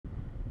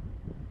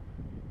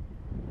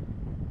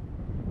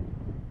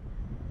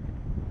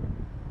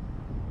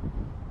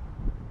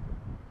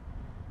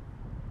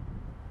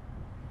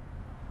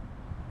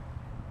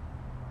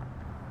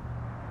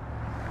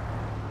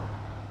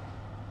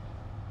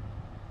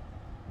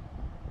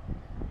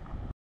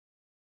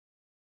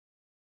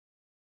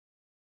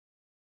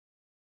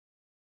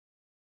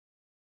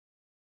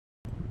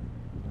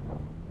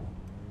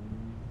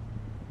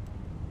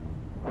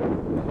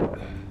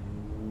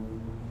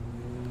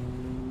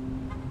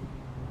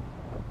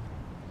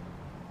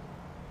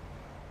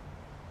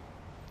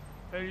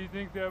You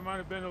think that might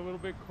have been a little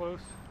bit close,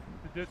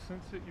 the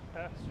distance that you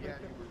passed? Yeah,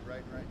 you were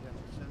right down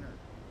the center.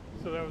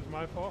 So that was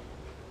my fault?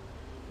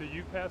 That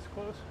you passed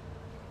close?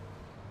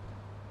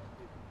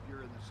 If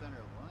you're in the center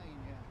of the lane,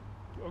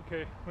 yeah.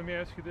 Okay, let me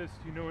ask you this.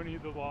 Do you know any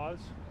of the laws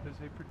as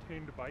they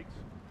pertain to bikes?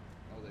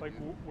 Oh, Like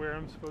where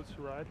I'm supposed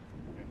to ride?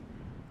 Okay.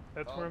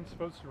 That's where I'm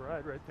supposed to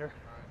ride, right there.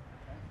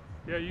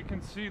 Okay. Yeah, you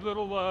can see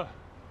little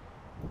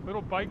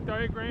bike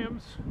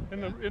diagrams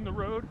in the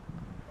road.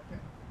 Okay.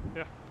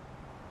 Yeah.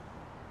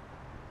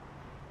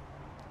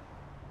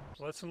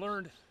 Lesson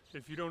learned.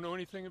 If you don't know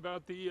anything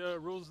about the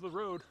rules of the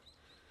road,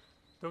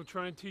 don't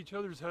try and teach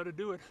others how to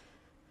do it.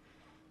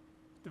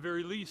 At the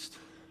very least,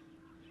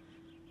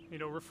 you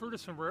know, refer to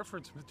some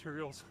reference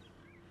materials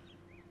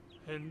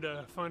and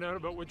find out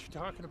about what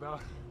you're talking about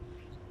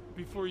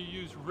before you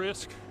use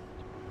risk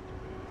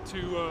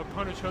to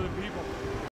punish other people.